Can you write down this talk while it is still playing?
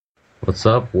What's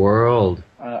up, world?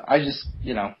 I just,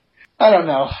 I don't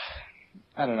know.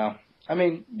 I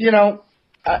mean,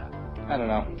 I don't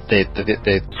know. Dave.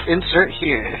 Insert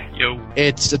here. Yo.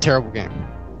 It's a terrible game.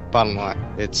 Bottom line.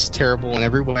 It's terrible in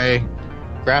every way.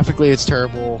 Graphically, it's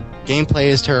terrible. Gameplay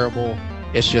is terrible.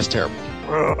 It's just terrible.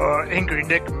 Angry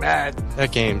Nick mad.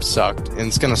 That game sucked, and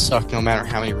it's gonna suck no matter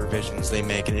how many revisions they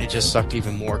make, and it just sucked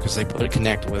even more because they put a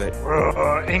Kinect with it.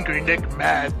 Angry Nick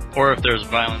mad. Or if there's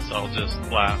violence, I'll just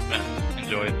laugh and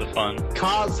enjoy the fun.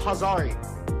 Kaz Harari.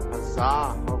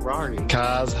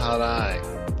 Kaz Harai.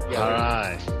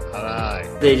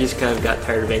 They just kind of got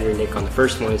tired of Angry Nick on the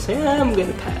first one and said, I'm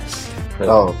gonna pass.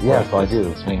 Oh, yeah, so I do.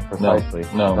 It's me, precisely.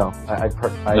 No. I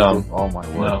No. do all my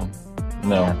work.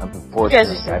 No. And You guys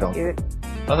unfortunately, are I so don't. cute.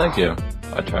 Oh, thank you.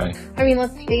 I try. I mean,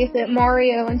 let's face it,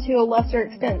 Mario, and to a lesser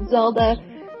extent Zelda,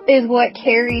 is what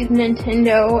carries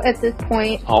Nintendo at this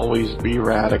point. Always be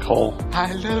radical.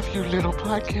 I love you, little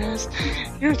podcast.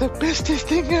 You're the bestest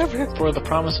thing ever. For the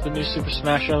promise of a new Super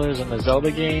Smash Bros. In the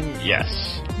Zelda game,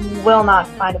 yes. You will not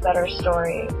find a better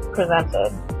story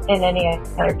presented in any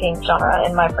other game genre,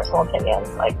 in my personal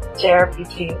opinion. Like,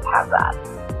 JRPGs have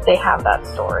that. They have that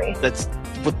story. That's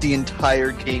what the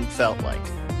entire game felt like.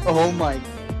 Oh my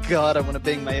god, I want to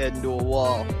bang my head into a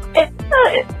wall. It's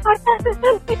a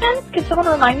podcast again? Can someone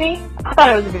remind me? I thought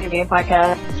it was a video game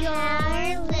podcast.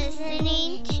 You're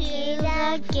listening to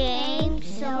the Game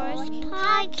Source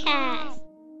Podcast.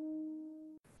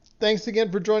 Thanks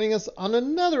again for joining us on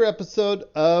another episode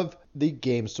of the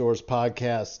Game Source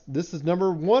Podcast. This is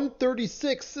number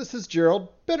 136. This is Gerald,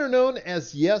 better known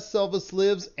as Yes, Elvis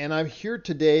Lives, and I'm here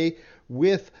today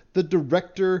with the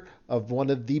director of one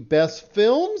of the best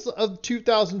films of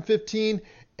 2015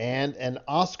 and an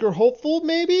Oscar hopeful,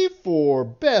 maybe, for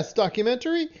Best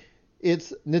Documentary.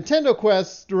 It's Nintendo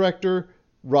Quest director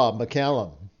Rob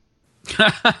McCallum.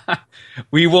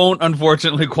 We won't,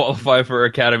 unfortunately, qualify for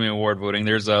Academy Award voting.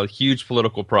 There's a huge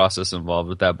political process involved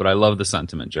with that, but I love the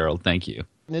sentiment, Gerald. Thank you.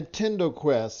 Nintendo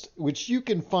Quest, which you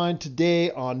can find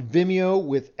today on Vimeo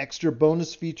with extra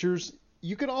bonus features.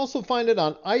 You can also find it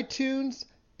on iTunes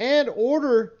and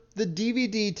order the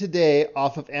DVD today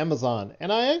off of Amazon.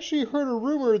 And I actually heard a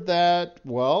rumor that,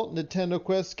 well, Nintendo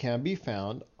Quest can be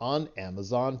found on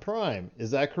Amazon Prime.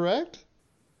 Is that correct?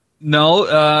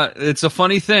 No, it's a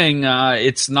funny thing.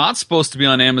 It's not supposed to be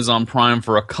on Amazon Prime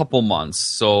for a couple months.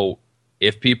 So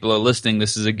if people are listening,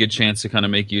 this is a good chance to kind of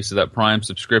make use of that Prime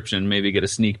subscription, maybe get a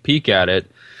sneak peek at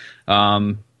it.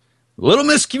 Little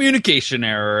miscommunication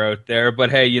error out there,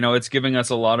 but hey, it's giving us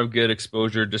a lot of good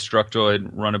exposure. Destructoid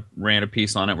ran a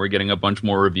piece on it. We're getting a bunch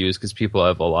more reviews because people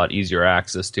have a lot easier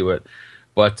access to it.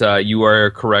 But you are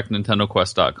correct,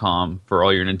 NintendoQuest.com for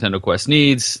all your Nintendo Quest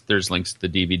needs. There's links to the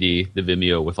DVD, the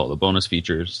Vimeo with all the bonus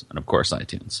features, and of course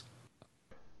iTunes.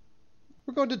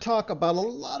 We're going to talk about a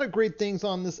lot of great things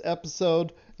on this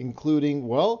episode, including,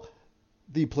 well,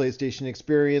 the PlayStation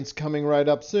Experience coming right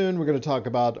up soon. We're going to talk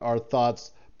about our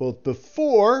thoughts both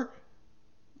before,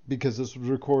 because this was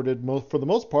recorded for the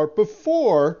most part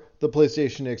before the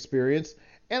PlayStation Experience,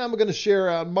 and I'm going to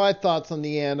share my thoughts on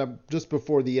the end, just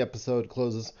before the episode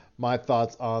closes, my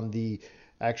thoughts on the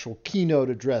actual keynote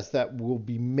address that will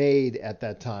be made at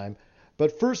that time.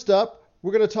 But first up,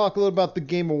 we're going to talk a little about the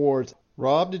Game Awards.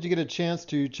 Rob, did you get a chance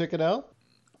to check it out?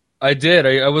 I did.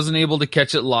 I wasn't able to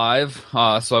catch it live,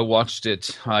 so I watched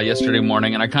it yesterday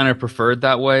morning, and I kind of preferred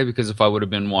that way because if I would have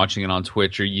been watching it on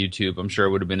Twitch or YouTube, I'm sure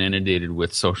I would have been inundated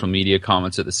with social media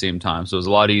comments at the same time. So it was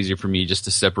a lot easier for me just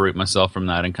to separate myself from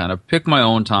that and kind of pick my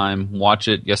own time, watch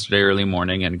it yesterday early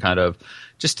morning, and kind of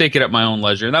just take it at my own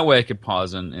leisure. And that way I could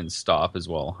pause and stop as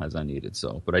well as I needed.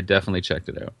 But I definitely checked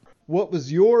it out. What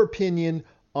was your opinion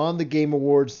on the Game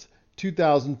Awards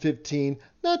 2015?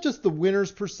 Not just the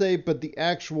winners per se, but the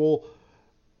actual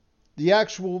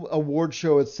award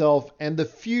show itself and the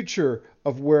future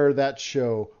of where that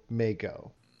show may go.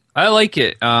 I like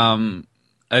it.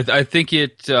 I think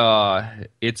it's a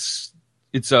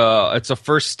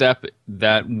first step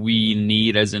that we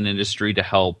need as an industry to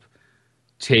help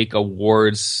take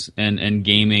awards and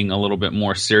gaming a little bit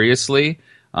more seriously.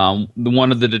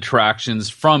 One of the detractions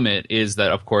from it is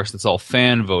that, of course, it's all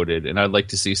fan voted, and I'd like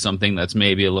to see something that's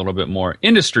maybe a little bit more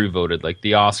industry voted, like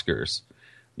the Oscars.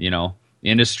 The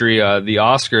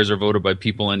Oscars are voted by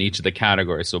people in each of the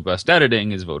categories. So best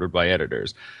editing is voted by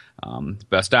editors.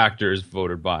 Best actors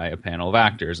voted by a panel of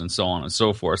actors, and so on and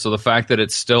so forth. So the fact that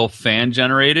it's still fan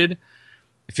generated,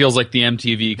 it feels like the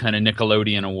MTV kind of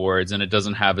Nickelodeon Awards, and it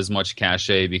doesn't have as much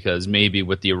cachet because maybe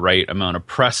with the right amount of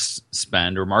press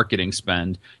spend or marketing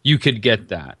spend, you could get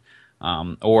that.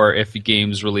 Or if a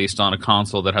game's released on a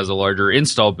console that has a larger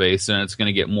install base, then it's going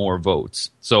to get more votes.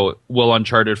 So will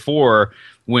Uncharted 4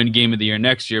 win Game of the Year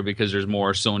next year because there's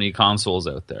more Sony consoles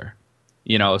out there?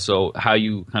 So how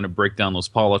you kind of break down those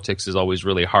politics is always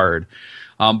really hard.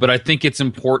 But I think it's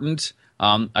important.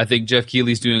 I think Jeff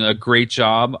Keighley's doing a great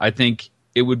job. I think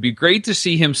it would be great to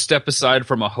see him step aside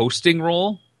from a hosting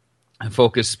role and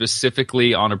focus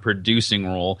specifically on a producing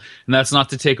role. And that's not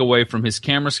to take away from his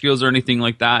camera skills or anything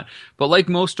like that. But like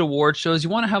most award shows, you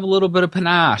want to have a little bit of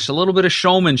panache, a little bit of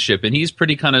showmanship. And he's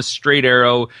pretty kind of straight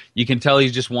arrow. You can tell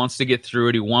he just wants to get through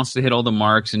it. He wants to hit all the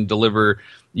marks and deliver,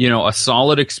 a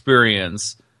solid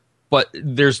experience. But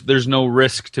there's no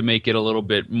risk to make it a little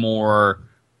bit more,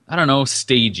 I don't know,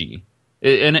 stagey.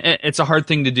 And it's a hard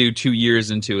thing to do 2 years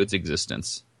into its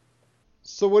existence.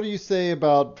 So what do you say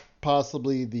about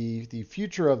possibly the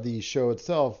future of the show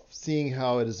itself, seeing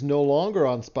how it is no longer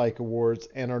on Spike Awards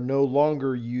and are no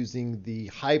longer using the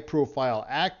high-profile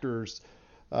actors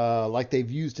like they've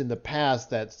used in the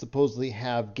past that supposedly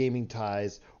have gaming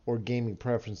ties or gaming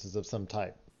preferences of some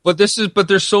type? But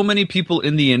there's so many people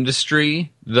in the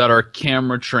industry that are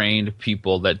camera trained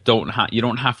people that you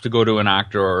don't have to go to an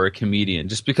actor or a comedian.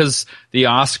 Just because the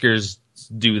Oscars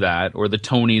do that or the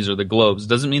Tonys or the Globes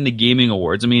doesn't mean the gaming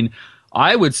awards. I mean,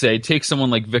 I would say take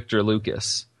someone like Victor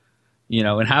Lucas,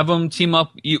 and have him team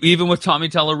up even with Tommy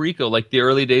Tallarico, like the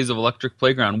early days of Electric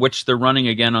Playground, which they're running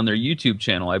again on their YouTube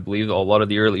channel, I believe, a lot of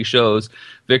the early shows.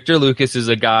 Victor Lucas is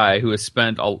a guy who has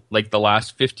spent the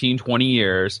last 15, 20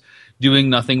 years doing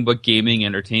nothing but gaming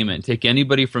entertainment. Take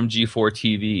anybody from G4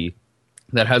 TV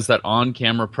that has that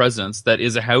on-camera presence that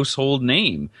is a household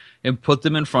name and put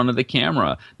them in front of the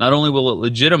camera. Not only will it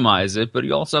legitimize it, but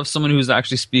you also have someone who's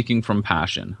actually speaking from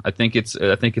passion. I think it's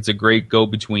a great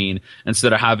go-between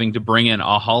instead of having to bring in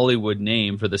a Hollywood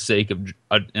name for the sake of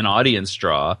an audience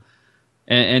draw,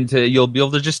 you'll be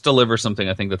able to just deliver something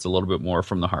I think that's a little bit more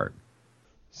from the heart.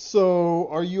 So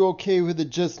are you okay with it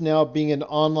just now being an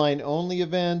online-only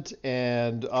event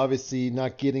and obviously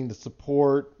not getting the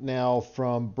support now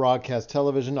from broadcast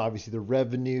television, obviously the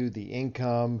revenue, the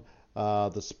income,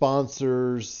 the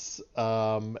sponsors,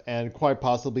 and quite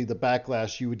possibly the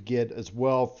backlash you would get as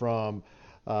well from,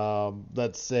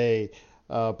 let's say,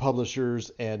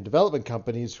 publishers and development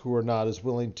companies who are not as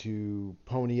willing to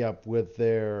pony up with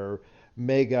their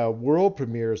mega world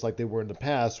premieres like they were in the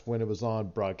past when it was on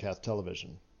broadcast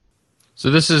television?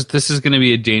 So this is going to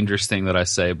be a dangerous thing that I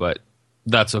say, but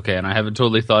that's okay. And I haven't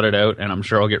totally thought it out, and I'm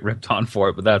sure I'll get ripped on for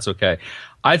it, but that's okay.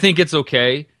 I think it's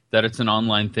okay that it's an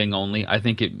online thing only. I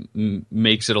think it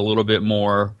makes it a little bit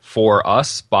more for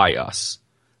us, by us.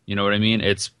 You know what I mean?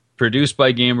 It's produced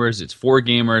by gamers. It's for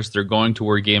gamers. They're going to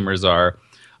where gamers are.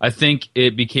 I think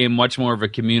it became much more of a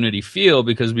community feel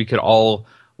because we could all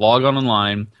log on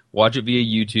online, watch it via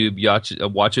YouTube,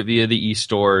 watch it via the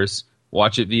e-stores,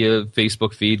 watch it via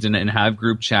Facebook feeds and have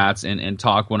group chats and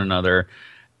talk one another.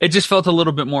 It just felt a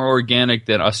little bit more organic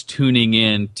than us tuning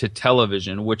in to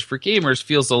television, which for gamers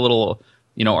feels a little,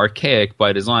 archaic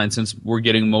by design since we're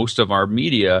getting most of our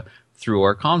media through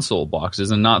our console boxes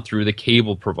and not through the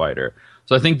cable provider.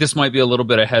 So I think this might be a little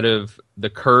bit ahead of the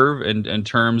curve in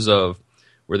terms of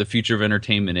where the future of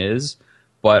entertainment is,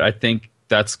 but I think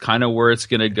that's kind of where it's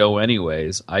going to go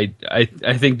anyways. I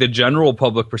think the general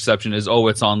public perception is,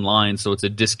 it's online, so it's a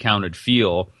discounted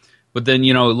feel. But then,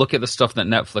 look at the stuff that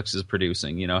Netflix is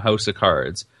producing, House of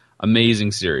Cards,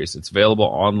 amazing series. It's available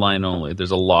online only.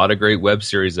 There's a lot of great web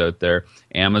series out there.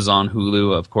 Amazon,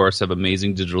 Hulu, of course, have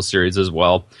amazing digital series as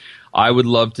well. I would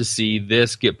love to see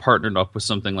this get partnered up with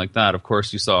something like that. Of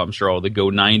course, you saw, I'm sure, all the Go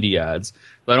 90 ads.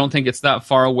 But I don't think it's that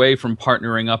far away from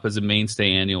partnering up as a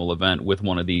mainstay annual event with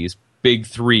one of these big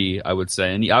three, I would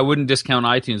say. And I wouldn't discount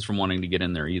iTunes from wanting to get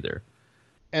in there either.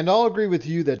 And I'll agree with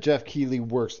you that Jeff Keighley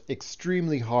works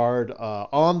extremely hard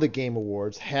on the Game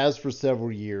Awards, has for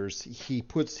several years. He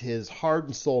puts his heart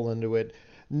and soul into it.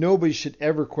 Nobody should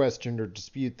ever question or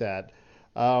dispute that.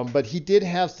 But he did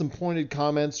have some pointed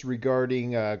comments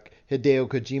regarding Hideo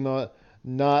Kojima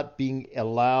not being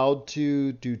allowed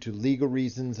to due to legal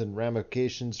reasons and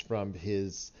ramifications from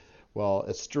his,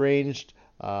 estranged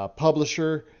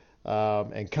publisher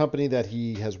and company that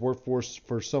he has worked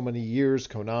for so many years,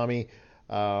 Konami.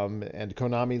 And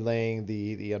Konami laying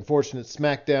the unfortunate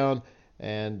smackdown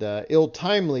and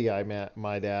ill-timely, I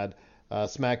might add,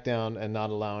 smackdown and not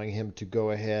allowing him to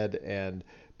go ahead and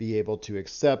be able to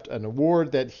accept an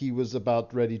award that he was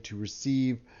about ready to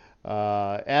receive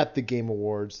at the Game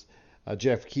Awards.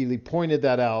 Jeff Keighley pointed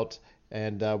that out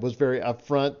and was very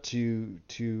upfront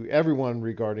to everyone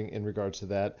in regards to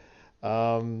that.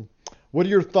 What are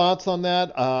your thoughts on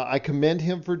that? I commend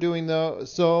him for doing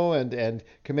so, and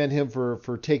commend him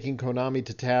for taking Konami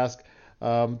to task.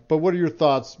 But what are your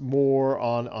thoughts more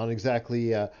on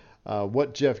exactly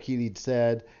what Jeff Keighley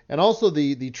said, and also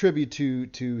the tribute to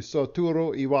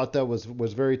Satoru Iwata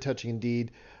was very touching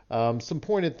indeed. Some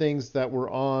pointed things that were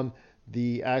on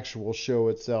the actual show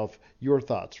itself. Your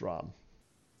thoughts, Rob?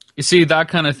 You see, that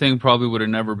kind of thing probably would have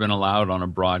never been allowed on a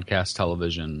broadcast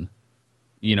television,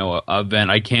 event.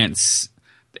 I can't,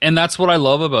 and that's what I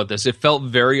love about this. It felt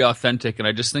very authentic, and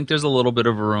I just think there's a little bit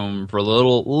of room for a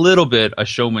little bit of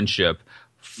showmanship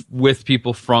with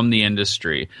people from the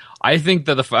industry. I think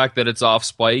that the fact that it's off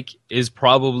Spike is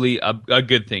probably a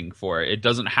good thing for it. It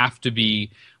doesn't have to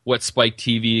be what Spike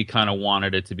TV kind of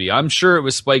wanted it to be. I'm sure it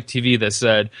was Spike TV that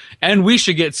said, and we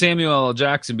should get Samuel L.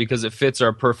 Jackson because it fits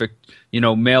our perfect,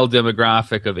 male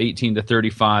demographic of 18 to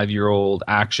 35-year-old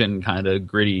action kind of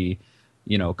gritty,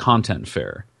 content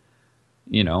fare.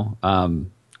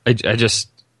 I just,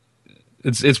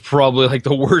 it's probably like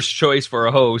the worst choice for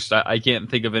a host. I can't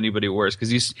think of anybody worse because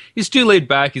he's too laid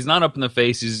back. He's not up in the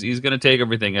face. He's going to take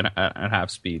everything at half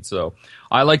speed. So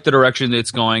I like the direction it's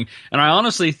going. And I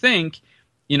honestly think,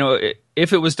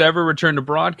 if it was to ever return to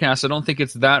broadcast, I don't think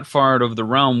it's that far out of the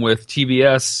realm with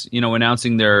TBS,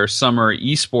 announcing their summer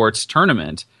esports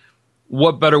tournament.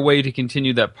 What better way to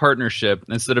continue that partnership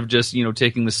instead of just,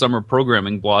 taking the summer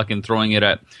programming block and throwing it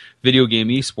at video game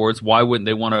esports? Why wouldn't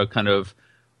they want to kind of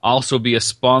also be a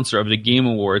sponsor of the Game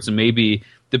Awards? And maybe,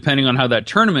 depending on how that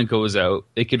tournament goes out,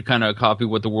 they could kind of copy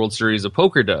what the World Series of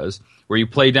Poker does, where you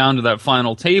play down to that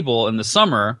final table in the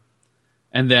summer,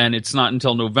 and then it's not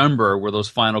until November where those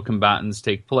final combatants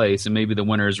take place, and maybe the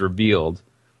winner is revealed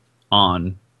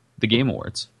on the Game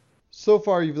Awards. So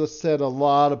far, you've said a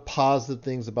lot of positive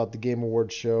things about the Game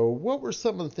Awards show. What were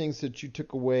some of the things that you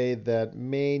took away that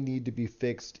may need to be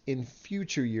fixed in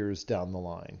future years down the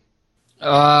line?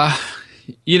 Like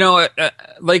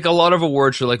a lot of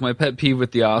award shows, like my pet peeve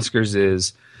with the Oscars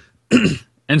is,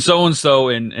 and so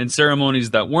in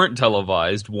ceremonies that weren't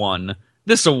televised won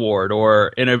this award,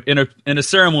 or in a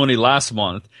ceremony last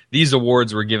month, these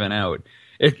awards were given out.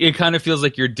 It kind of feels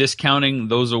like you're discounting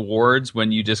those awards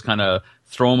when you just kind of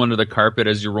throw them under the carpet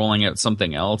as you're rolling out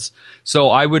something else. So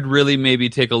I would really maybe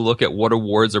take a look at what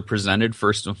awards are presented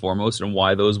first and foremost and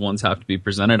why those ones have to be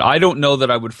presented. I don't know that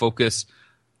I would focus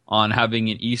on having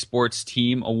an esports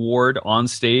team award on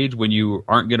stage when you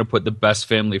aren't going to put the best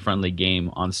family-friendly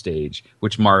game on stage,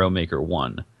 which Mario Maker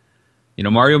won.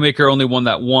 Mario Maker only won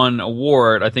that one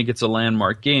award. I think it's a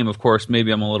landmark game. Of course,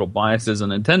 maybe I'm a little biased as a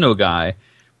Nintendo guy,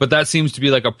 but that seems to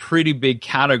be like a pretty big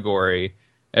category,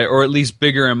 or at least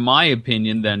bigger in my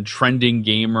opinion than trending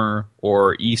gamer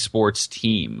or esports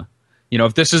team.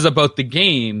 If this is about the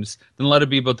games, then let it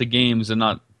be about the games and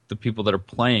not the people that are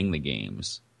playing the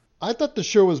games. I thought the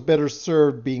show was better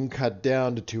served being cut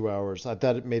down to 2 hours. I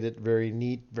thought it made it very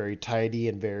neat, very tidy,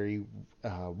 and very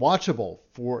watchable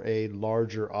for a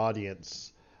larger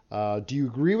audience. Do you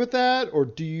agree with that, or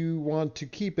do you want to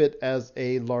keep it as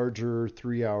a larger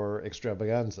 3-hour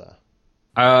extravaganza?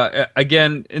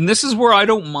 Again, and this is where I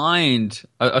don't mind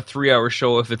a 3-hour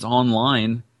show if it's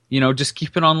online. Just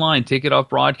keep it online, take it off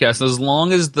broadcast. As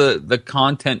long as the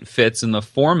content fits and the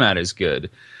format is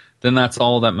good, then that's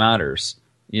all that matters.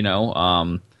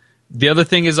 The other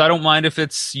thing is I don't mind if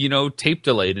it's, tape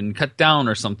delayed and cut down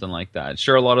or something like that.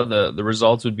 Sure, a lot of the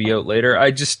results would be out later.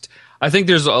 I think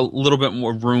there's a little bit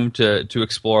more room to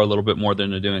explore a little bit more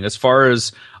than they're doing. As far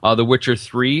as The Witcher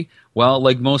 3, well,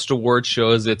 like most award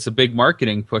shows, it's a big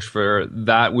marketing push for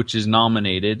that which is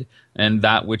nominated and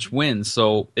that which wins.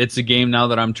 So it's a game now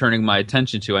that I'm turning my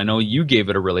attention to. I know you gave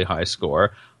it a really high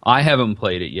score. I haven't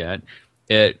played it yet.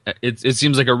 It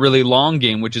seems like a really long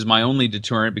game, which is my only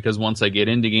deterrent because once I get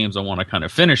into games, I want to kind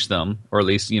of finish them or at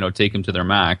least, take them to their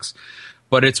max.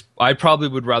 But I probably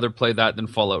would rather play that than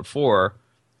Fallout 4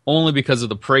 only because of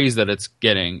the praise that it's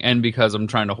getting and because I'm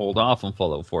trying to hold off on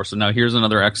Fallout 4. So now here's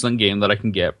another excellent game that I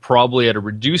can get probably at a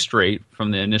reduced rate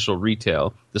from the initial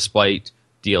retail despite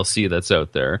DLC that's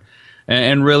out there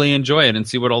and really enjoy it and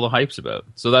see what all the hype's about.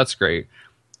 So that's great.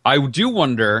 I do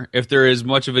wonder if there is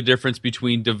much of a difference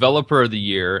between Developer of the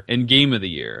Year and Game of the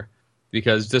Year,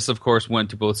 because this, of course,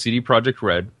 went to both CD Projekt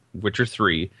Red, Witcher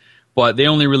 3, but they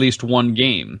only released one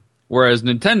game, whereas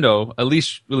Nintendo at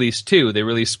least released two. They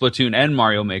released Splatoon and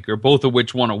Mario Maker, both of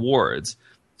which won awards.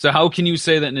 So how can you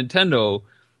say that Nintendo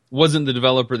wasn't the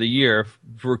Developer of the Year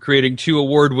for creating two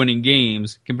award-winning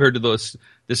games compared to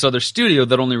this other studio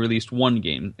that only released one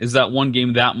game? Is that one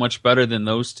game that much better than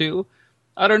those two?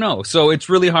 I don't know. So it's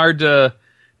really hard to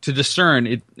discern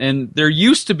it. And there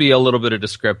used to be a little bit of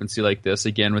discrepancy like this,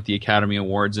 again, with the Academy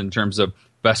Awards in terms of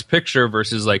Best Picture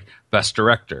versus like Best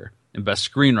Director and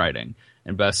Best Screenwriting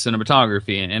and Best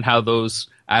Cinematography, and how those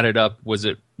added up. Was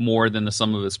it more than the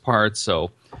sum of its parts?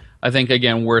 So I think,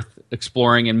 again, worth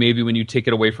exploring, and maybe when you take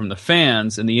it away from the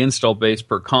fans and the install base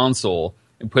per console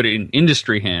and put it in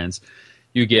industry hands,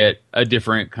 you get a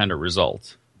different kind of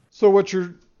result. So what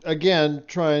you're, again,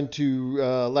 trying to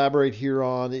elaborate here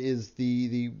on is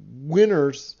the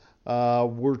winners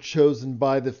were chosen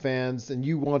by the fans, and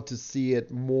you want to see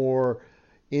it more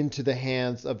into the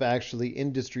hands of actually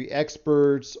industry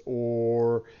experts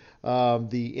or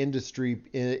the industry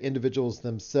individuals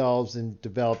themselves, and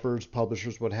developers,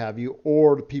 publishers, what have you,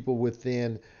 or the people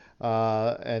within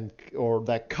or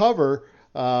that cover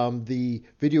the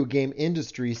video game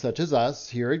industry, such as us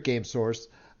here at GameSource,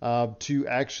 to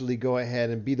actually go ahead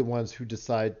and be the ones who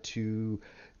decide to,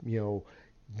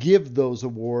 give those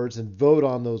awards and vote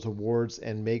on those awards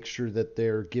and make sure that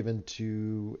they're given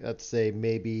to, let's say,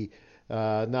 maybe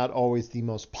not always the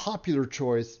most popular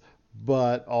choice,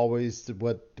 but always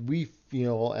what we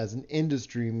feel as an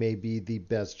industry may be the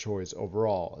best choice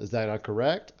overall. Is that not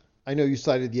correct? I know you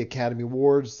cited the Academy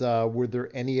Awards. Were there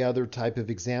any other type of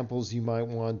examples you might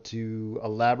want to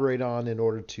elaborate on in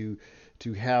order to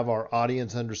have our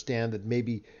audience understand that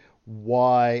maybe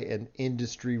why an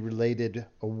industry-related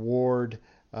award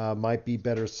might be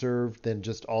better served than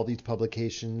just all these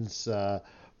publications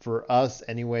for us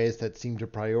anyways that seem to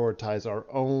prioritize our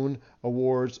own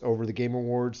awards over the Game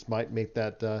Awards? Might make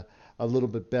that a little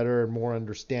bit better and more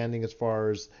understanding as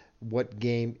far as what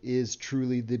game is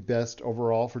truly the best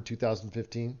overall for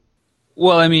 2015?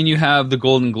 Well, I mean, you have the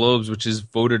Golden Globes, which is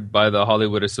voted by the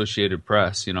Hollywood Associated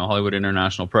Press, Hollywood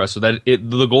International Press. So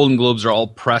the Golden Globes are all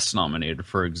press nominated,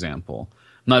 for example.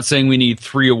 I'm not saying we need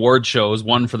 3 award shows,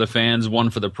 one for the fans, one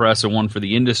for the press, and one for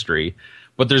the industry.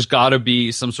 But there's got to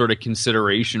be some sort of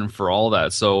consideration for all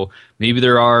that. So maybe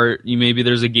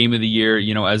there's a game of the year,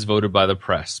 as voted by the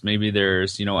press. Maybe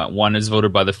there's, one is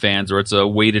voted by the fans, or it's a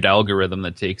weighted algorithm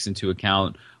that takes into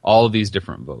account all of these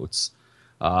different votes.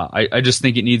 I just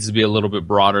think it needs to be a little bit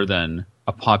broader than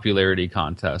a popularity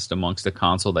contest amongst a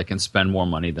console that can spend more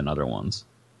money than other ones.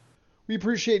 We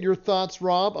appreciate your thoughts,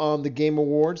 Rob, on the Game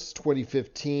Awards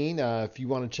 2015. If you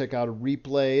want to check out a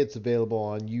replay, it's available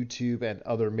on YouTube and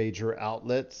other major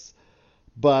outlets.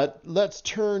 But let's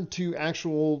turn to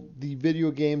the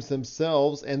video games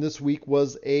themselves, and this week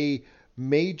was a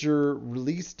major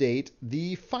release date.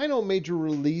 The final major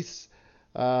release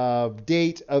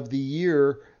date of the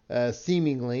year,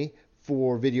 seemingly,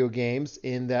 for video games,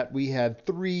 in that we had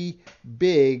 3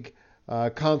 big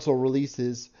console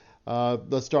releases.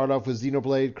 Let's start off with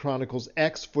Xenoblade Chronicles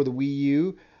X for the Wii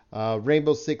U,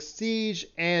 Rainbow Six Siege,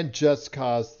 and Just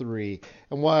Cause 3.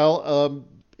 And while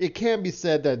it can be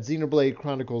said that Xenoblade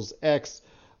Chronicles X,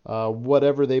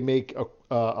 whatever they make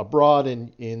abroad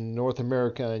in North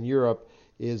America and Europe,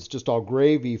 is just all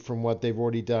gravy from what they've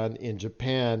already done in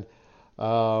Japan,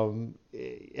 and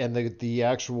the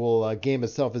actual game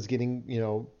itself is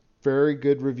getting very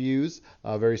good reviews,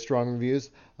 very strong reviews.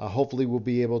 Hopefully we'll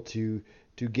be able to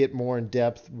get more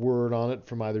in-depth word on it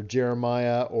from either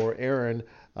Jeremiah or Aaron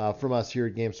from us here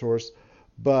at GameSource.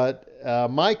 But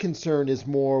my concern is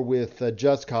more with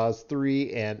Just Cause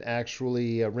 3 and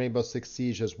actually Rainbow Six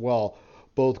Siege as well.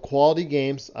 Both quality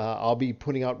games. I'll be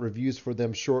putting out reviews for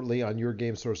them shortly on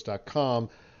yourgamesource.com.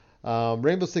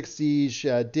 Rainbow Six Siege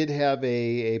did have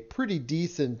a pretty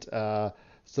decent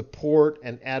support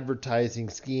and advertising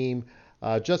scheme.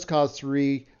 Just Cause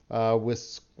 3 with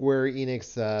Square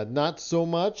Enix, not so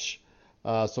much.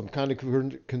 So I'm kind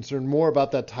of concerned more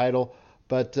about that title.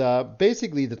 But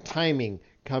basically the timing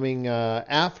coming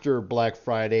after Black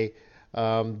Friday.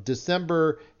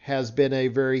 December has been a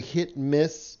very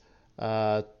hit-and-miss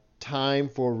time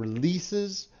for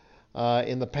releases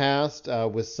in the past,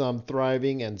 with some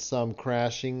thriving and some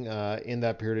crashing in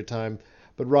that period of time.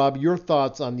 But Rob, your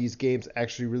thoughts on these games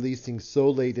actually releasing so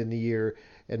late in the year,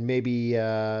 and maybe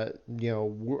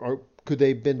could they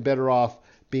have been better off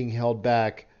being held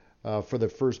back for the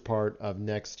first part of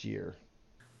next year?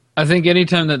 I think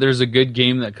anytime that there's a good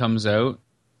game that comes out,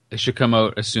 it should come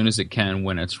out as soon as it can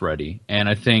when it's ready. And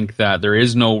I think that there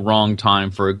is no wrong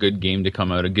time for a good game to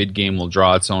come out. A good game will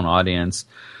draw its own audience.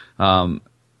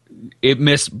 It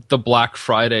missed the Black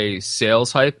Friday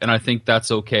sales hype, and I think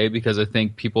that's okay because I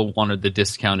think people wanted the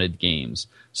discounted games.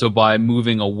 So by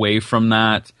moving away from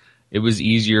that, it was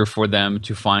easier for them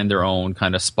to find their own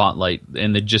kind of spotlight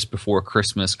in the just before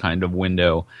Christmas kind of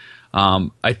window.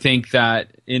 I think that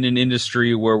in an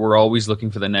industry where we're always looking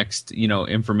for the next,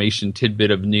 information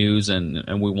tidbit of news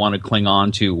and we want to cling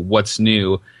on to what's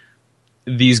new,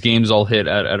 these games all hit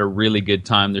at a really good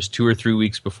time. There's 2 or 3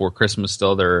 weeks before Christmas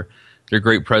still. They're they're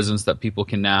great presents that people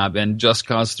can nab. And Just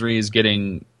Cause 3 is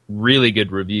getting really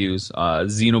good reviews.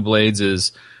 Xenoblades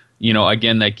is,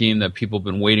 again, that game that people have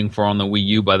been waiting for on the Wii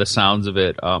U by the sounds of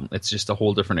it. It's just a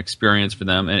whole different experience for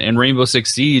them. And Rainbow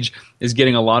Six Siege is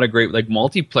getting a lot of great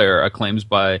multiplayer acclaims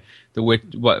by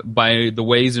the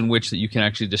ways in which that you can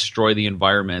actually destroy the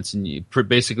environments and you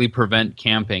basically prevent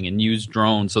camping and use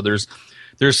drones. So there's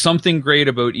something great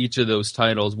about each of those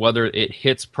titles. Whether it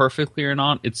hits perfectly or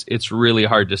not, it's really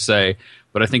hard to say.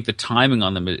 But I think the timing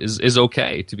on them is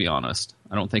okay, to be honest.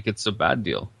 I don't think it's a bad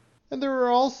deal. And there are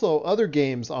also other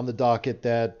games on the docket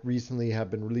that recently have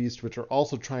been released, which are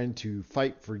also trying to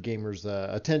fight for gamers'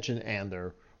 attention and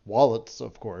their wallets,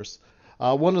 of course.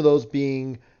 One of those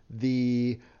being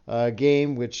the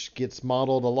game which gets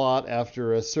modeled a lot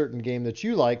after a certain game that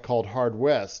you like called Hard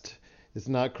West.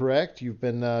 Isn't that correct? You've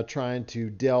been trying to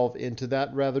delve into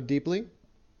that rather deeply?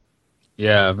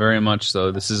 Yeah, very much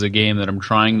so. This is a game that I'm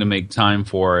trying to make time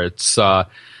for. It's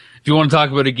if you want to talk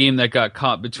about a game that got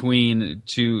caught between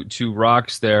two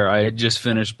rocks there, I had just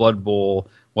finished Blood Bowl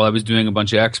while I was doing a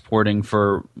bunch of exporting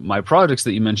for my projects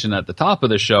that you mentioned at the top of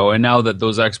the show. And now that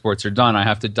those exports are done, I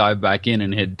have to dive back in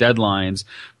and hit deadlines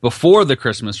before the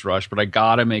Christmas rush. But I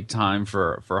got to make time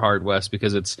for Hard West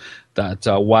because it's that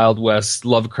Wild West,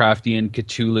 Lovecraftian,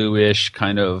 Cthulhu-ish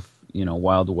kind of,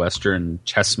 Wild Western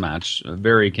chess match,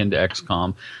 very akin to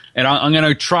XCOM. And I'm going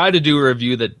to try to do a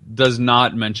review that does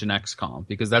not mention XCOM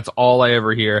because that's all I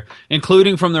ever hear,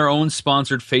 including from their own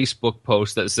sponsored Facebook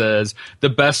post that says the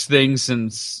best thing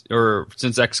since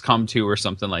XCOM 2 or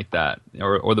something like that,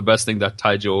 or the best thing that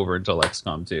tied you over until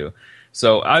XCOM 2.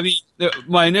 So, I mean,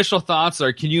 my initial thoughts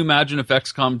are, can you imagine if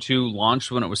XCOM 2 launched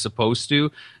when it was supposed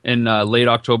to in late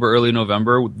October, early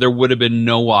November? There would have been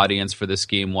no audience for this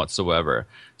game whatsoever.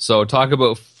 So talk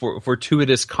about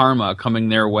fortuitous karma coming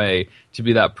their way to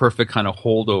be that perfect kind of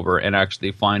holdover and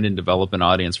actually find and develop an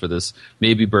audience for this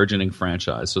maybe burgeoning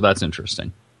franchise. So that's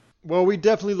interesting. Well, we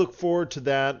definitely look forward to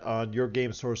that on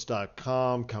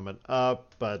YourGameSource.com coming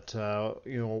up. But,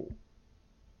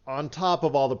 on top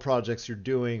of all the projects you're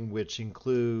doing, which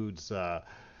includes the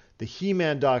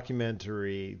He-Man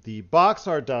documentary, the box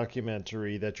art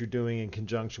documentary that you're doing in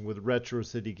conjunction with Retro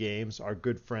City Games, our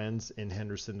good friends in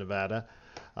Henderson, Nevada.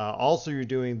 Also, you're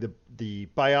doing the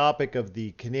biopic of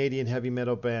the Canadian heavy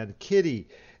metal band Kitty.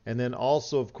 And then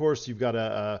also, of course, you've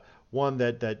got one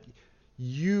that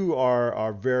you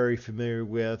are very familiar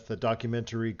with, a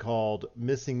documentary called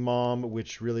Missing Mom,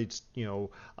 which really,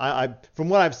 I from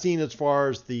what I've seen as far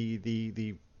as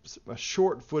the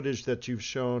short footage that you've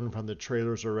shown from the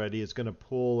trailers already, is going to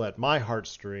pull at my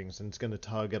heartstrings, and it's going to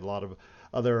tug at a lot of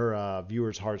other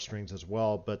viewers' heartstrings as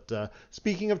well. But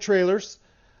speaking of trailers,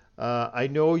 I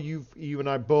know you and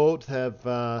I both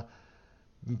have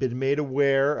been made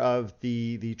aware of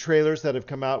the trailers that have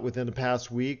come out within the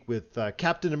past week with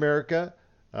Captain America,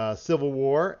 Civil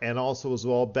War, and also as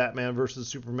well Batman vs.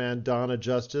 Superman, Dawn of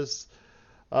Justice.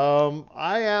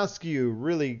 I ask you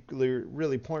really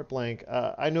point blank,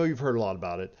 I know you've heard a lot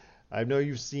about it. I know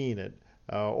you've seen it.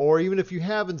 Or even if you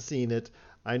haven't seen it,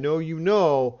 I know you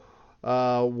know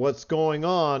what's going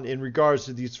on in regards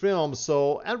to these films.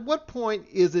 So at what point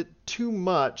is it too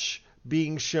much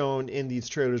being shown in these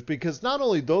trailers? Because not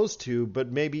only those two,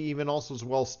 but maybe even also as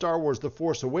well Star Wars The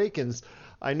Force Awakens,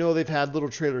 I know they've had little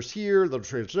trailers here, little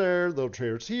trailers there, little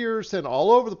trailers here, sent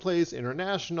all over the place,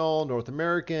 international, North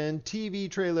American, TV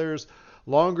trailers,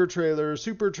 longer trailers,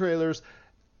 super trailers,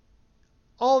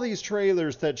 all these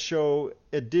trailers that show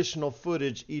additional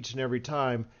footage each and every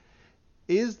time.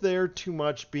 Is there too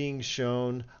much being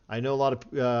shown? I know a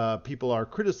lot of people are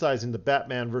criticizing the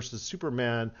Batman vs.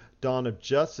 Superman Dawn of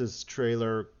Justice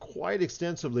trailer quite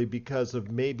extensively because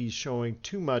of maybe showing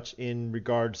too much in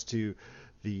regards to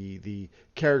the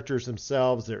characters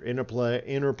themselves, their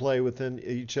interplay within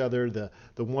each other, the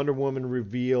Wonder Woman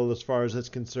reveal as far as it's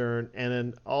concerned, and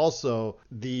then also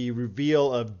the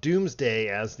reveal of Doomsday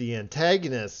as the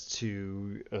antagonist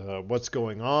to what's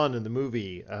going on in the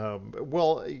movie.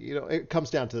 Well, it comes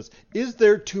down to this. Is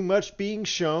there too much being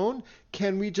shown?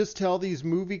 Can we just tell these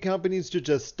movie companies to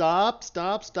just stop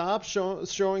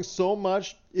showing so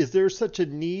much? Is there such a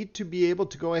need to be able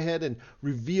to go ahead and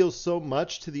reveal so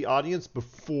much to the audience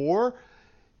before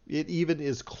it even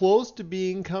is close to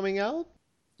being coming out?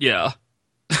 Yeah.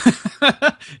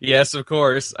 Yes, of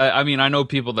course. I mean, I know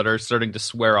people that are starting to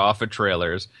swear off at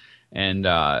trailers. And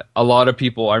a lot of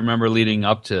people, I remember leading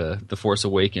up to The Force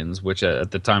Awakens, which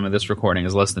at the time of this recording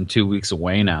is less than 2 weeks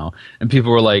away now. And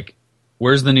people were like,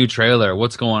 where's the new trailer?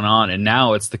 What's going on? And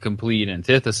now it's the complete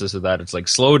antithesis of that. It's like,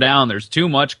 slow down. There's too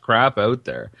much crap out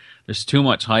there. There's too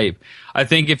much hype. I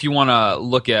think if you want to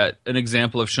look at an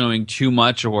example of showing too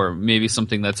much or maybe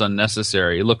something that's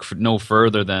unnecessary, look no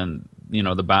further than,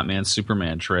 the Batman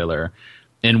Superman trailer,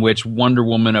 in which Wonder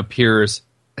Woman appears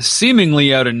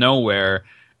seemingly out of nowhere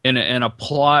in a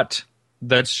plot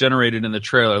that's generated in the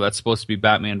trailer that's supposed to be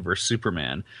Batman versus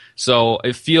Superman. So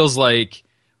it feels like,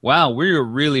 wow, we're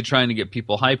really trying to get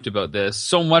people hyped about this,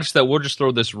 so much that we'll just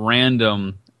throw this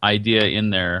random idea in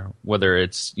there, whether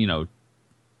it's,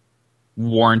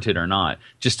 warranted or not,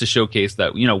 just to showcase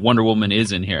that, Wonder Woman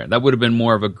is in here. That would have been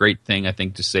more of a great thing, I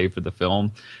think, to say for the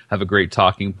film. Have a great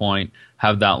talking point,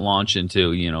 have that launch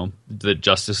into, the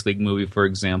Justice League movie, for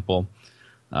example.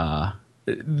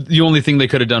 The only thing they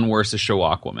could have done worse is show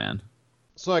Aquaman.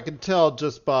 So I can tell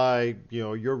just by,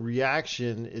 your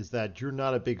reaction is that you're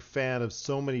not a big fan of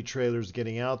so many trailers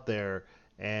getting out there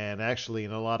and actually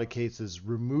in a lot of cases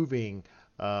removing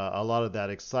a lot of that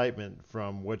excitement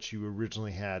from what you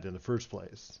originally had in the first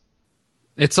place.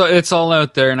 It's all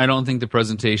out there, and I don't think the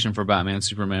presentation for Batman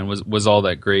Superman was all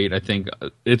that great. I think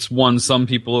it's won some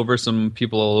people over. Some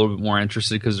people are a little bit more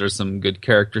interested because there's some good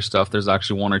character stuff. There's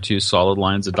actually one or two solid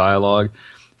lines of dialogue.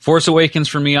 Force Awakens,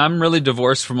 for me, I'm really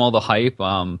divorced from all the hype.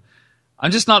 I'm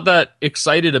just not that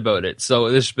excited about it. So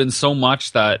there's been so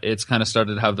much that it's kind of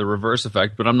started to have the reverse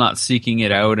effect, but I'm not seeking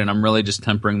it out, and I'm really just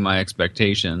tempering my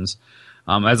expectations.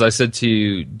 As I said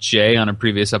to Jay on a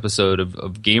previous episode of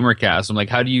GamerCast, I'm like,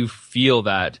 how do you feel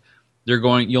that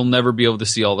you'll never be able to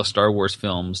see all the Star Wars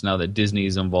films now that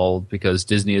Disney's involved, because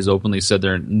Disney has openly said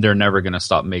they're never going to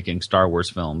stop making Star Wars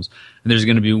films, and there's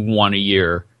going to be one a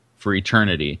year for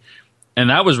eternity. And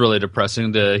that was really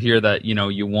depressing to hear that,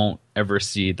 you won't ever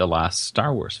see the last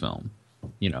Star Wars film,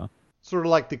 Sort of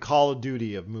like the Call of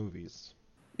Duty of movies.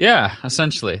 Yeah,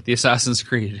 essentially the Assassin's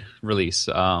Creed release.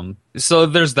 So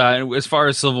there's that. As far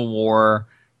as Civil War,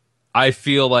 I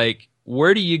feel like,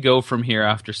 where do you go from here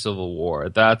after Civil War?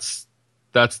 That's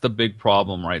the big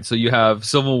problem, right? So you have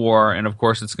Civil War, and of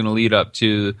course it's going to lead up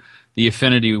to the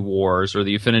Infinity Wars or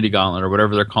the Infinity Gauntlet or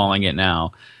whatever they're calling it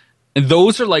now. And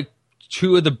those are like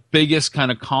two of the biggest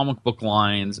kind of comic book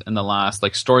lines in the last,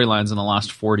 like storylines in the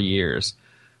last 40 years.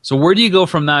 So where do you go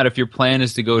from that if your plan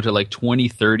is to go to like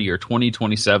 2030 or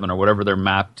 2027 or whatever their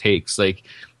map takes? Like,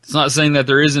 it's not saying that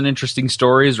there isn't interesting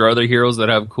stories or other heroes that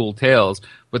have cool tales,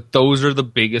 but those are the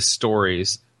biggest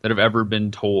stories that have ever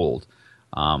been told.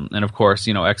 And of course,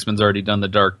 X-Men's already done the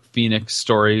Dark Phoenix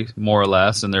story, more or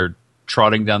less, and they're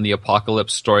trotting down the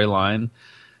Apocalypse storyline.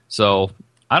 So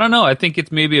I don't know. I think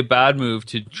it's maybe a bad move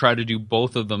to try to do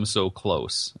both of them so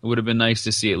close. It would have been nice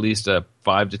to see at least a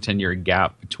 5 to 10 year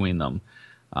gap between them.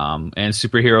 And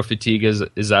superhero fatigue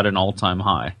is at an all-time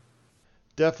high.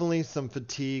 Definitely some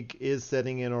fatigue is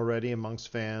setting in already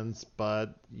amongst fans,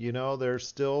 but, they're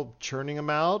still churning them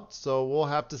out, so we'll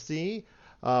have to see.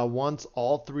 Once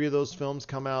all three of those films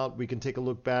come out, we can take a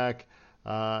look back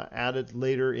at it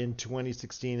later in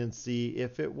 2016 and see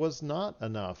if it was not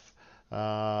enough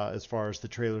as far as the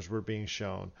trailers were being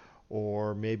shown.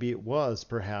 Or maybe it was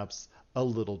perhaps a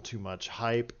little too much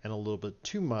hype and a little bit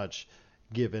too much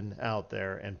given out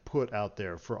there and put out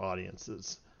there for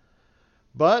audiences.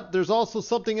 But there's also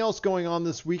something else going on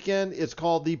this weekend. It's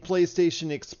called the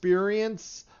PlayStation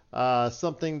Experience,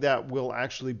 something that will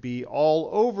actually be all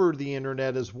over the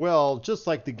internet as well, just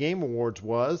like the Game Awards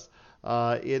was.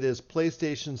 It is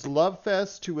PlayStation's Love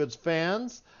Fest to its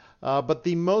fans. But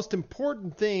the most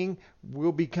important thing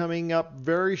will be coming up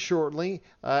very shortly.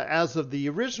 As of the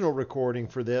original recording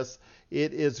for this,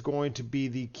 it is going to be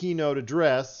the keynote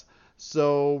address.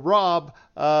 So, Rob,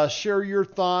 share your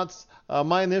thoughts.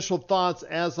 My initial thoughts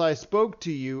as I spoke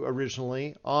to you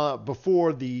originally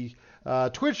before the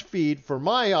Twitch feed for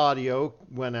my audio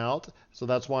went out. So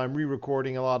that's why I'm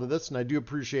re-recording a lot of this, and I do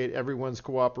appreciate everyone's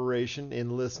cooperation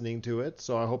in listening to it.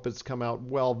 So I hope it's come out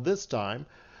well this time.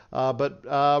 But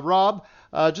Rob,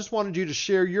 just wanted you to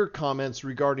share your comments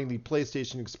regarding the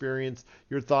PlayStation Experience,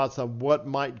 your thoughts on what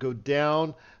might go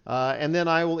down, and then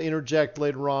I will interject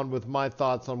later on with my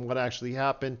thoughts on what actually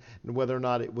happened and whether or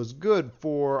not it was good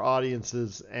for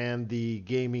audiences and the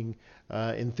gaming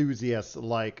enthusiasts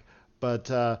alike.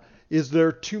 But is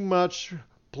there too much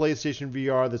PlayStation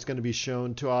VR that's going to be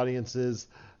shown to audiences?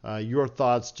 Your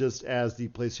thoughts just as the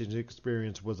PlayStation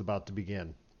Experience was about to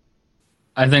begin.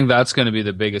 I think that's going to be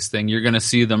the biggest thing. You're going to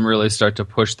see them really start to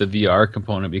push the VR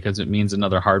component because it means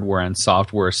another hardware and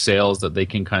software sales that they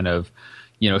can kind of,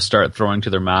 start throwing to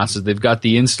their masses. They've got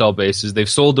the install bases. They've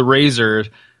sold the Razer,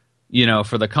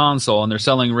 for the console, and they're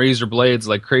selling Razer blades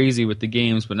like crazy with the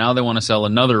games, but now they want to sell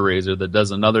another Razer that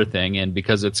does another thing, and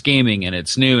because it's gaming and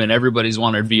it's new and everybody's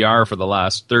wanted VR for the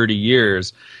last 30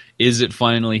 years, is it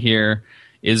finally here?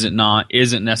 Is it not?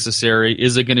 Is it necessary?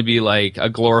 Is it going to be like a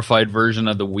glorified version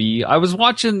of the Wii? I was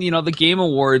watching, the Game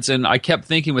Awards, and I kept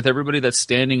thinking with everybody that's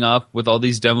standing up with all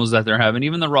these demos that they're having,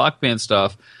 even the Rock Band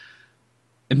stuff,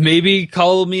 maybe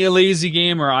call me a lazy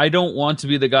gamer. I don't want to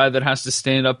be the guy that has to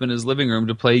stand up in his living room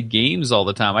to play games all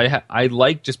the time. I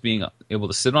like just being able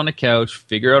to sit on a couch,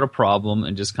 figure out a problem,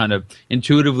 and just kind of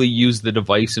intuitively use the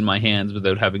device in my hands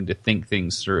without having to think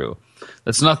things through.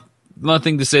 That's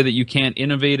nothing to say that you can't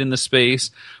innovate in the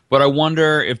space, but I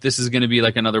wonder if this is going to be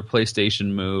like another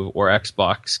PlayStation move or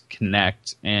Xbox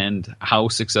Connect, and how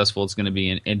successful it's going to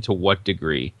be and to what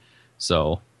degree.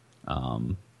 So,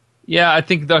 yeah, I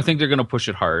think they're going to push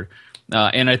it hard,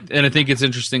 and I think it's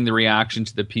interesting the reaction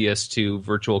to the PS2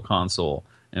 Virtual Console.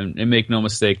 And make no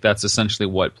mistake, that's essentially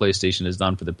what PlayStation has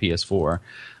done for the PS4,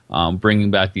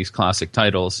 bringing back these classic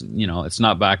titles. It's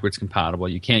not backwards compatible.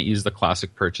 You can't use the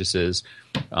classic purchases,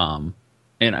 and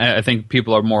I think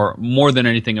people are more than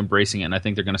anything embracing it. And I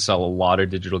think they're going to sell a lot of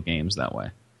digital games that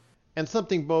way. And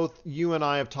something both you and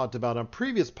I have talked about on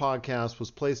previous podcasts was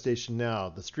PlayStation Now,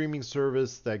 the streaming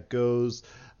service that goes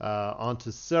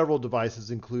onto several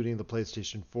devices, including the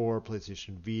PlayStation 4,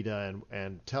 PlayStation Vita,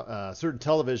 and certain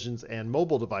televisions and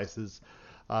mobile devices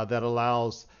that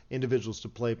allows individuals to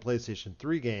play PlayStation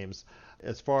 3 games.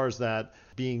 As far as that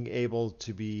being able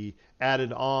to be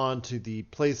added on to the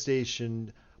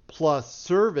PlayStation Plus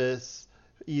service,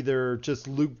 either just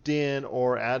looped in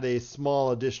or at a small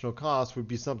additional cost, would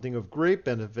be something of great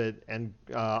benefit and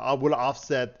would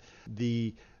offset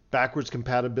the backwards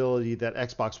compatibility that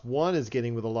Xbox One is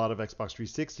getting with a lot of Xbox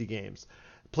 360 games.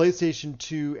 PlayStation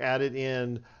 2 added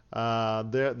in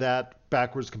that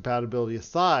backwards compatibility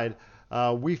aside,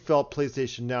 we felt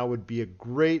PlayStation Now would be a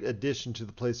great addition to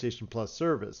the PlayStation Plus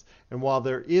service. And while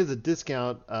there is a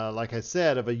discount, like I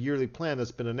said, of a yearly plan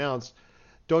that's been announced,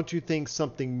 don't you think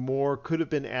something more could have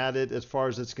been added as far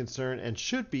as it's concerned, and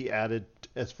should be added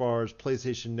as far as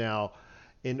PlayStation Now,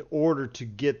 in order to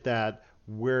get that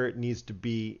where it needs to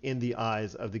be in the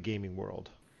eyes of the gaming world?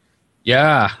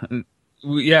 Yeah,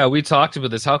 we talked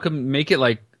about this. How come make it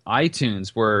like iTunes,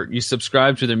 where you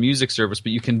subscribe to their music service,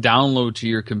 but you can download to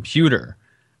your computer,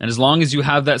 and as long as you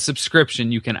have that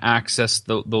subscription, you can access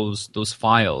those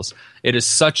files. It is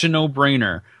such a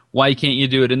no-brainer. Why can't you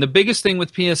do it? And the biggest thing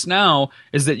with PS Now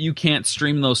is that you can't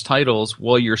stream those titles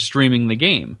while you're streaming the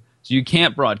game. So you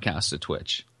can't broadcast to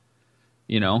Twitch.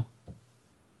 And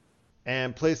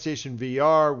PlayStation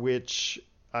VR, which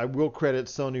I will credit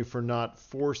Sony for not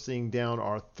forcing down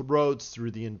our throats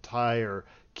through the entire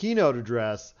keynote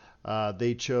address.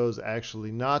 They chose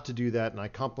actually not to do that, and I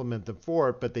compliment them for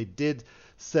it, but they did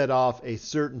set off a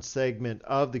certain segment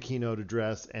of the keynote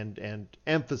address and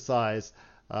emphasize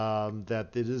that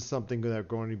it is something that they're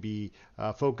going to be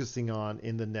focusing on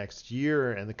in the next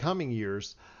year and the coming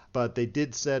years. But they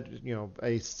did set,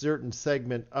 a certain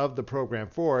segment of the program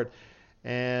for it,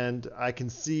 and I can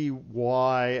see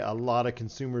why a lot of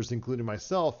consumers, including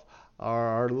myself,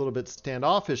 are a little bit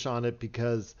standoffish on it,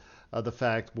 because of the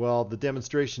fact, the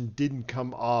demonstration didn't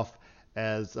come off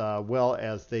as well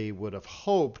as they would have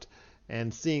hoped.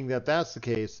 And seeing that that's the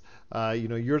case,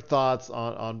 your thoughts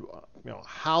on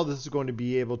how this is going to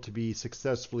be able to be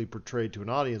successfully portrayed to an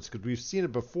audience, because we've seen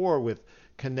it before with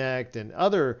Kinect and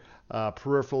other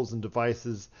peripherals and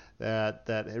devices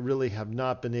that really have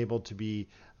not been able to be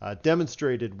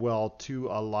demonstrated well to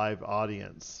a live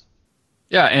audience.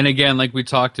 Yeah, and again, like we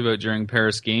talked about during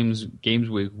Paris Games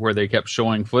Week, where they kept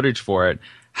showing footage for it,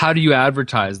 how do you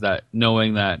advertise that,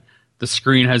 knowing that the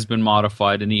screen has been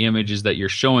modified and the images that you're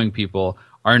showing people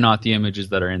are not the images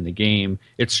that are in the game?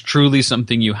 It's truly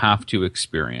something you have to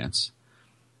experience.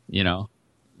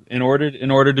 In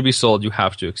order to be sold, you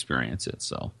have to experience it.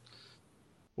 So,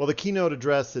 well, the keynote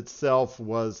address itself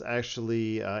was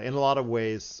actually, in a lot of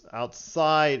ways,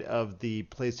 outside of the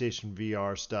PlayStation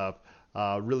VR stuff,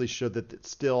 really showed that it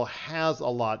still has a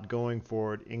lot going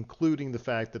for it, including the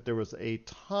fact that there was a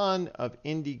ton of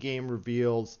indie game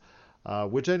reveals,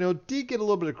 which I know did get a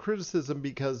little bit of criticism,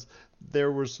 because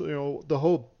there was, the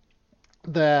hope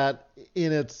that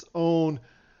in its own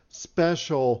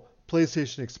special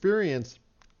PlayStation experience,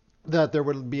 that there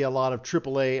would be a lot of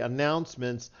AAA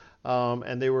announcements,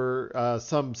 and there were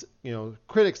some,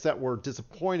 critics that were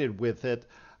disappointed with it.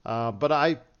 But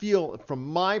I feel, from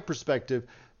my perspective,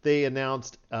 they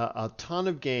announced a ton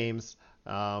of games.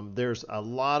 There's a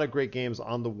lot of great games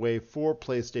on the way for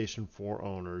PlayStation 4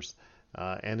 owners.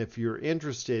 And if you're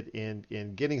interested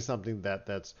in getting something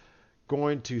that's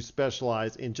going to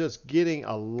specialize in just getting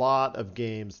a lot of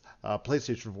games,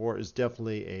 PlayStation 4 is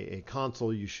definitely a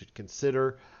console you should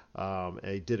consider.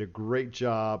 They did a great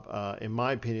job, in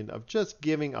my opinion, of just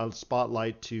giving a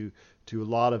spotlight to a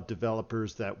lot of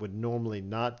developers that would normally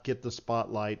not get the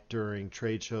spotlight during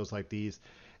trade shows like these.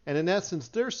 And in essence,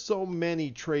 there's so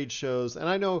many trade shows, and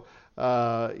I know,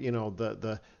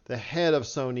 the head of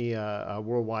Sony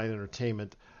Worldwide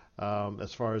Entertainment,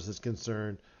 as far as is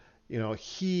concerned,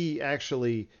 he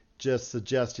actually just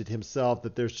suggested himself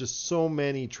that there's just so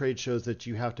many trade shows that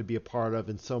you have to be a part of,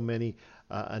 and so many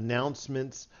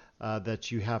announcements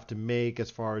that you have to make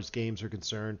as far as games are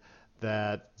concerned,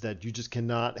 that you just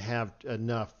cannot have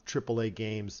enough AAA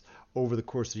games over the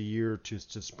course of a year to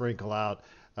sprinkle out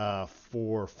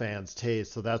for fans'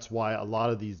 taste. So that's why a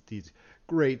lot of these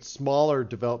great smaller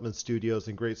development studios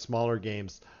and great smaller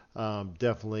games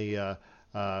definitely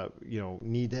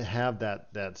need to have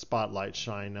that spotlight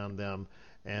shine on them.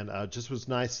 And just was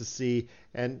nice to see.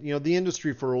 And the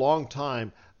industry for a long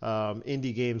time,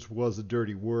 indie games was a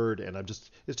dirty word, and it's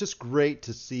just great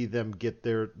to see them get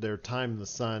their time in the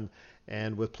sun.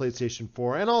 And with PlayStation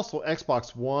 4 and also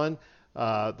Xbox One,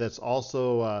 that's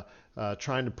also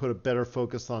trying to put a better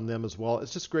focus on them as well.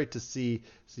 It's just great to see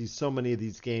so many of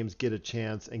these games get a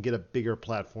chance and get a bigger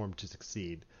platform to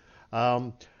succeed.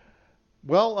 That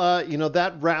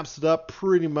wraps it up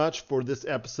pretty much for this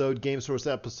episode, Game Source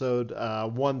episode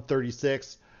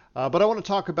 136. But I want to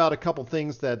talk about a couple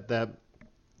things that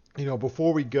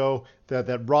before we go,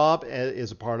 that Rob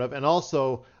is a part of, and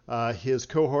also his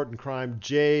cohort in crime,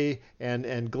 Jay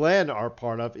and Glenn, are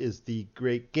part of, is the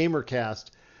great GamerCast.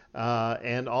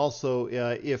 And also,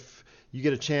 if you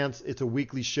get a chance, it's a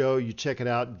weekly show. You check it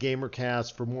out,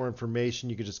 GamerCast. For more information,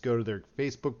 you can just go to their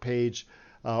Facebook page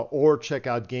or check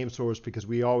out GameSource, because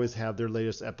we always have their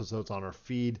latest episodes on our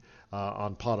feed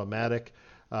on Podomatic.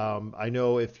 I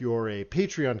know if you're a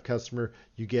Patreon customer,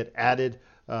 you get added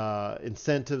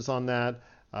incentives on that.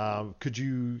 Could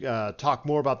you talk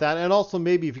more about that? And also,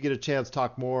 maybe if you get a chance,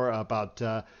 talk more about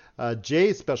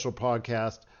Jay's special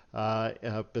podcast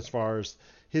as far as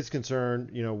his concern,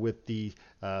 with the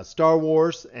Star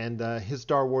Wars and his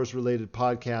Star Wars related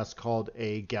podcast called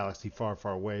A Galaxy Far,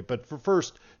 Far Away. But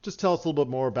first, just tell us a little bit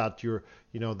more about your,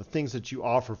 the things that you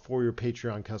offer for your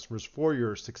Patreon customers for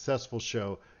your successful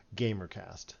show,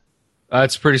 GamerCast.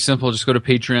 It's pretty simple. Just go to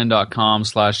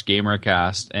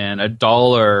patreon.com/gamercast, and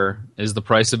 $1 is the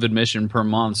price of admission per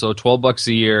month. So $12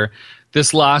 a year.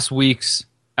 This last week's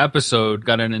episode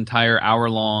got an entire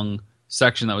hour-long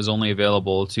section that was only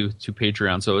available to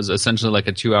Patreon. So it was essentially like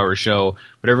a 2-hour show,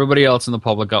 but everybody else in the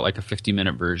public got like a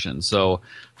 50-minute version. So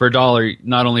for $1,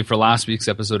 not only for last week's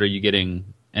episode are you getting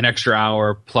an extra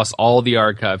hour plus all the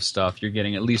archive stuff, you're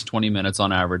getting at least 20 minutes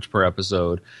on average per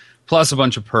episode, plus a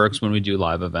bunch of perks when we do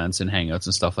live events and hangouts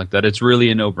and stuff like that. It's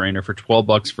really a no-brainer for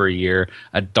 $12 for a year,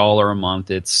 $1 a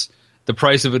month. It's the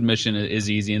price of admission is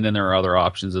easy, and then there are other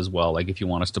options as well. Like if you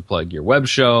want us to plug your web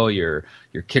show, your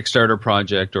Kickstarter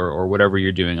project, or whatever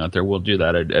you're doing out there, we'll do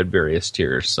that at various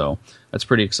tiers. So that's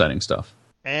pretty exciting stuff.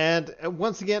 And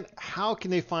once again, how can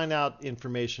they find out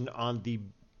information on the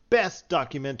best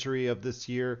documentary of this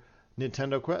year,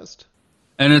 Nintendo Quest?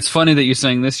 And it's funny that you're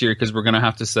saying this year, because we're going to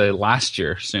have to say last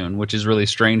year soon, which is really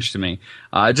strange to me.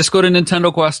 Just go to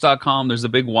NintendoQuest.com. There's a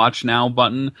big Watch Now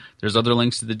button. There's other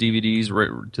links to the DVDs,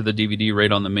 to the DVD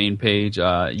right on the main page.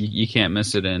 You can't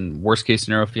miss it. And worst case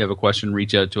scenario, if you have a question,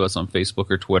 reach out to us on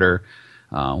Facebook or Twitter.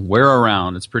 We're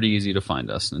around. It's pretty easy to find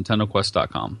us.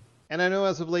 NintendoQuest.com. And I know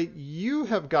as of late, you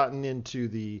have gotten into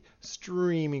the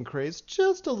streaming craze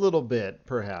just a little bit,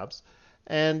 perhaps.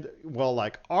 And, well,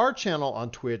 like our channel on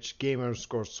Twitch,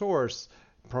 Game_Source,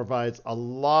 provides a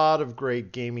lot of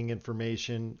great gaming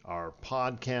information, our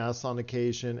podcasts on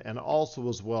occasion, and also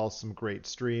as well some great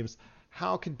streams.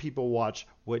 How can people watch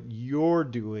what you're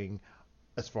doing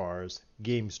as far as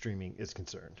game streaming is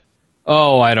concerned?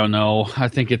 Oh, I don't know. I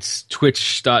think it's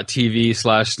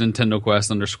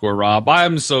twitch.tv/NintendoQuest_Rob.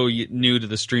 I'm so new to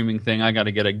the streaming thing, I got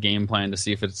to get a game plan to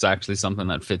see if it's actually something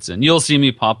that fits in. You'll see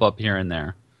me pop up here and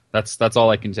there. That's all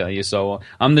I can tell you. So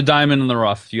I'm the diamond in the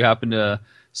rough. If you happen to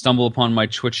stumble upon my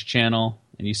Twitch channel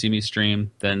and you see me stream,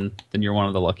 then you're one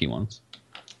of the lucky ones.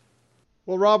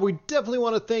 Well, Rob, we definitely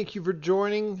want to thank you for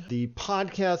joining the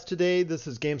podcast today. This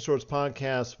is Game Source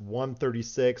Podcast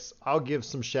 136. I'll give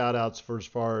some shout-outs for as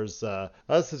far as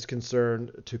us is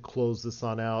concerned to close this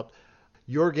on out.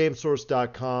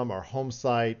 YourGameSource.com, our home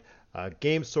site.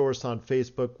 GameSource on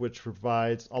Facebook, which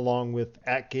provides, along with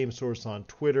 @GameSource on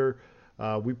Twitter,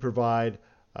 we provide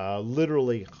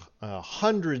literally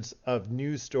hundreds of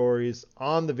news stories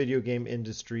on the video game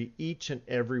industry each and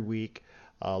every week.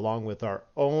 along with our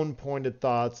own pointed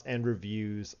thoughts and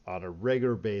reviews on a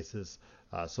regular basis.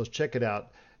 So check it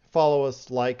out. Follow us,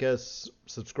 like us,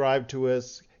 subscribe to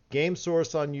us.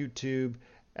 GameSource on YouTube,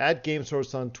 at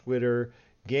GameSource on Twitter,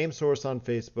 GameSource on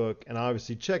Facebook, and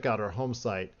obviously check out our home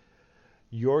site,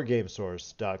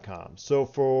 yourgamesource.com. So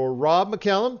for Rob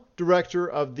McCallum, director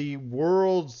of the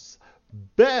world's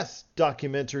best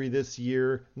documentary this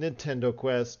year, Nintendo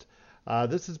Quest,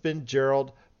 this has been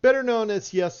Gerald, better known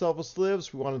as Yes Elvis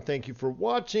Lives. We want to thank you for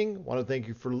watching, want to thank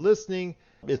you for listening.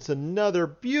 It's another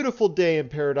beautiful day in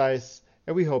paradise,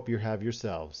 and we hope you have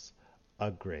yourselves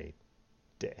a great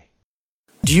day.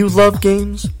 Do you love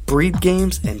games, breathe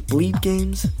games, and bleed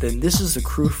games? Then this is the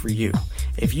crew for you.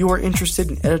 If you are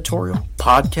interested in editorial,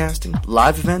 podcasting,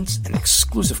 live events, and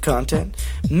exclusive content,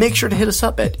 make sure to hit us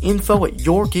up at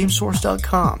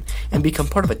info@yourgamesource.com and become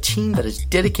part of a team that is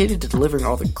dedicated to delivering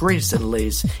all the greatest and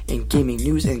latest in gaming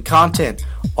news and content,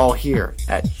 all here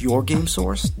at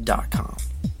yourgamesource.com.